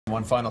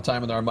One final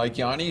time with our Mike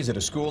Yanni. He's at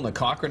a school in the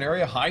Cochrane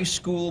area, high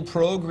school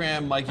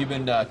program. Mike, you've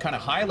been kind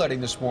of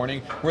highlighting this morning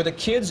where the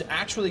kids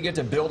actually get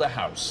to build a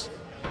house.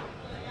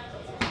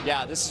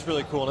 Yeah, this is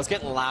really cool, and it's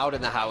getting loud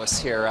in the house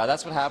here.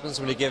 That's what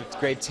happens when you give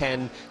grade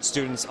 10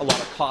 students a lot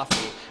of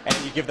coffee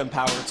and you give them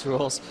power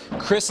tools.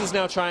 Chris is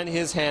now trying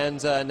his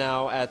hand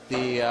now at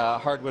the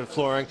hardwood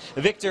flooring.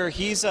 Victor,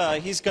 he's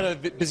got a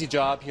busy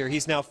job here.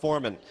 He's now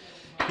foreman.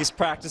 He's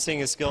practicing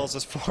his skills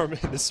as foreman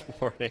this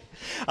morning.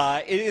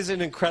 It is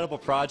an incredible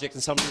project,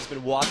 and somebody who's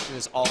been watching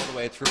this all the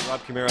way through.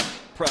 Rob Camara,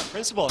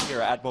 principal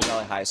here at Bow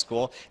Valley High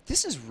School.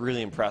 This is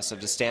really impressive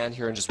to stand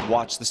here and just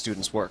watch the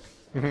students work.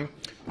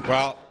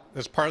 Well,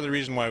 that's part of the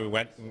reason why we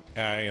went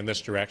in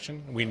this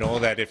direction. We know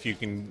that if you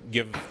can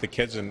give the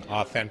kids an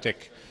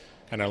authentic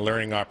kind of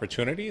learning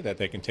opportunity, that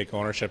they can take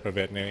ownership of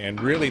it. And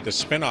really the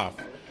spin-off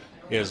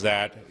is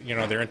that, you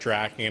know, they're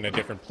interacting in a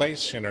different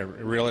place, in a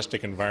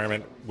realistic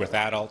environment with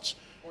adults,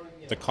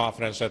 the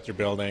confidence that they're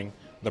building,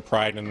 the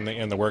pride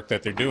in the work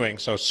that they're doing.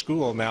 So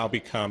school now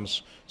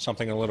becomes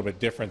something a little bit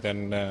different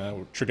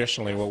than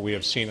traditionally what we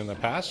have seen in the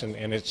past,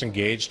 and it's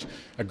engaged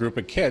a group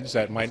of kids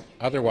that might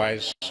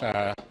otherwise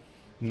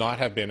not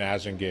have been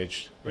as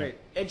engaged. Right.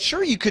 And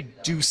sure, you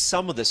could do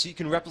some of this. You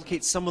can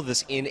replicate some of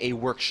this in a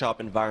workshop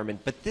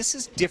environment, but this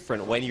is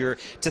different when you're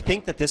to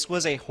think that this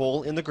was a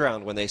hole in the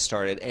ground when they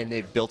started and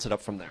they've built it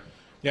up from there.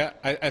 Yeah,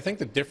 I think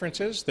the difference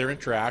is they're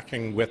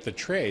interacting with the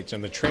trades,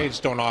 and the trades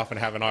don't often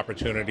have an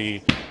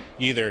opportunity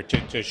either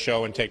to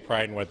show and take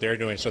pride in what they're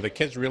doing. So the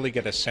kids really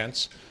get a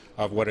sense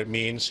of what it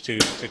means to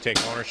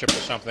take ownership of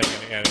something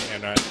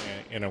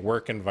in a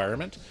work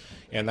environment.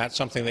 And that's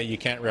something that you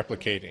can't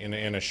replicate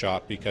in a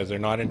shop, because they're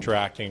not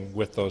interacting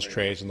with those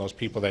trades and those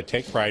people that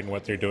take pride in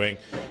what they're doing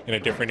in a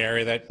different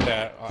area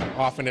that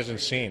often isn't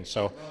seen.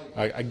 So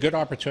a good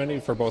opportunity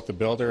for both the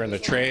builder and the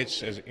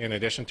trades in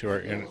addition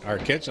to our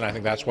kids, and I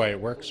think that's why it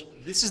works.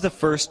 This is the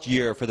first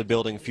year for the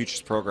Building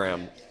Futures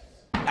program.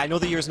 I know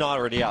the year's not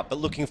already up, but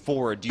looking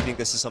forward, do you think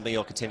this is something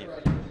you'll continue?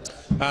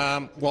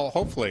 Well,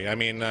 hopefully. I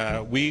mean,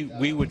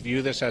 we would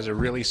view this as a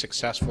really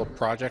successful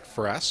project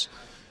for us.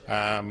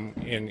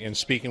 In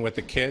speaking with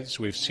the kids,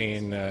 we've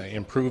seen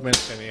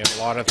improvements in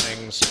a lot of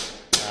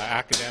things,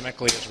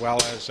 academically as well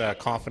as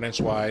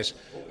confidence-wise.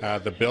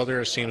 The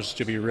builder seems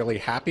to be really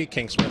happy.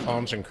 King Smith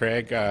Homes and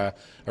Craig are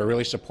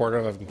really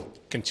supportive of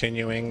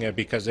continuing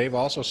because they've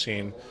also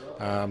seen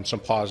some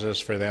positives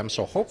for them.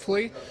 So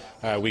hopefully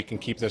we can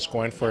keep this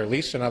going for at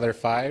least another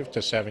 5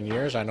 to 7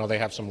 years. I know they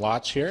have some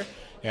lots here.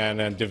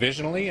 And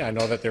divisionally, I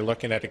know that they're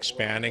looking at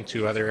expanding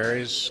to other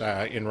areas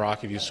in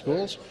Rocky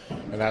schools,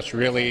 and that's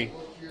really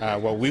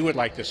what we would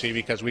like to see,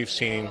 because we've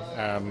seen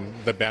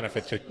the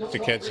benefit to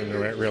kids, and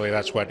really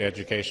that's what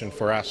education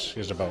for us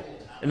is about.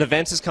 An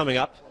event is coming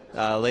up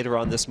later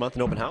on this month,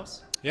 an open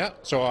house? Yeah,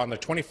 so on the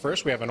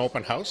 21st we have an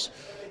open house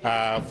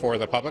for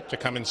the public to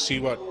come and see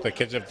what the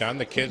kids have done.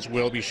 The kids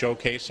will be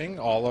showcasing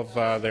all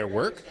of their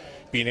work,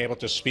 being able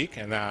to speak,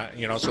 and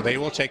you know, so they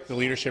will take the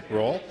leadership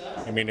role.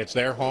 I mean, it's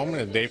their home,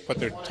 and they've put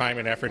their time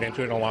and effort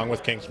into it along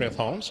with King Smith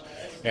Homes,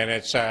 and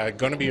it's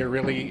going to be a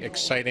really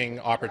exciting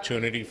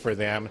opportunity for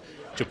them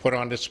to put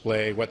on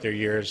display what their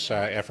year's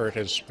effort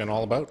has been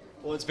all about.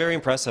 Well, it's very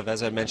impressive,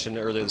 as I mentioned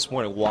earlier this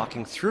morning,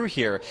 walking through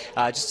here,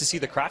 just to see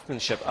the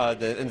craftsmanship and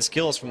the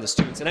skills from the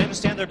students. And I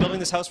understand they're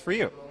building this house for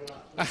you.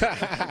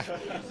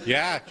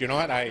 Yeah, you know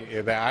what?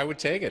 I would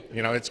take it.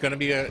 You know, it's going to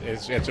be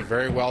it's a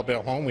very well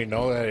built home. We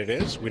know that it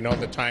is. We know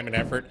the time and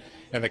effort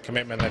and the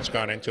commitment that's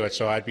gone into it.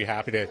 So I'd be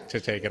happy to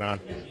take it on.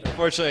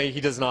 Unfortunately,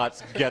 he does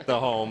not get the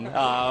home.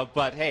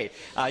 But hey,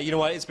 you know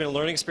what? It's been a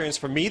learning experience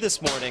for me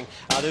this morning.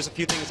 There's a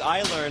few things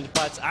I learned,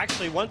 but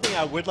actually one thing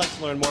I would like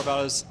to learn more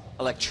about is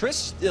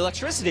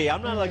electricity.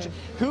 I'm not electric.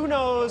 Who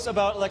knows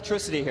about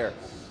electricity here?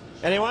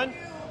 Anyone?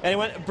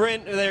 Anyone?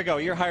 Bryn, there you go.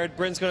 You're hired.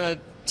 Bryn's going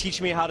to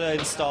teach me how to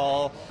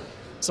install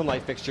some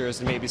light fixtures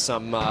and maybe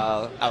some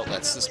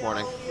outlets this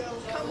morning.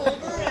 Come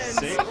over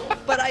and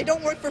but I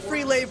don't work for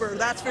free labor,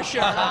 that's for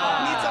sure.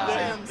 Need some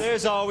tips.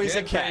 There's always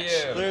a catch.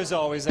 There's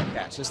always a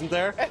catch, isn't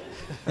there?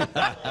 All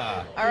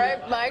right,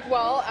 Mike.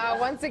 Well,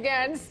 once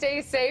again,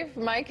 stay safe.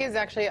 Mike is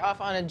actually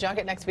off on a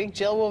junket next week.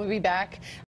 Jill will be back.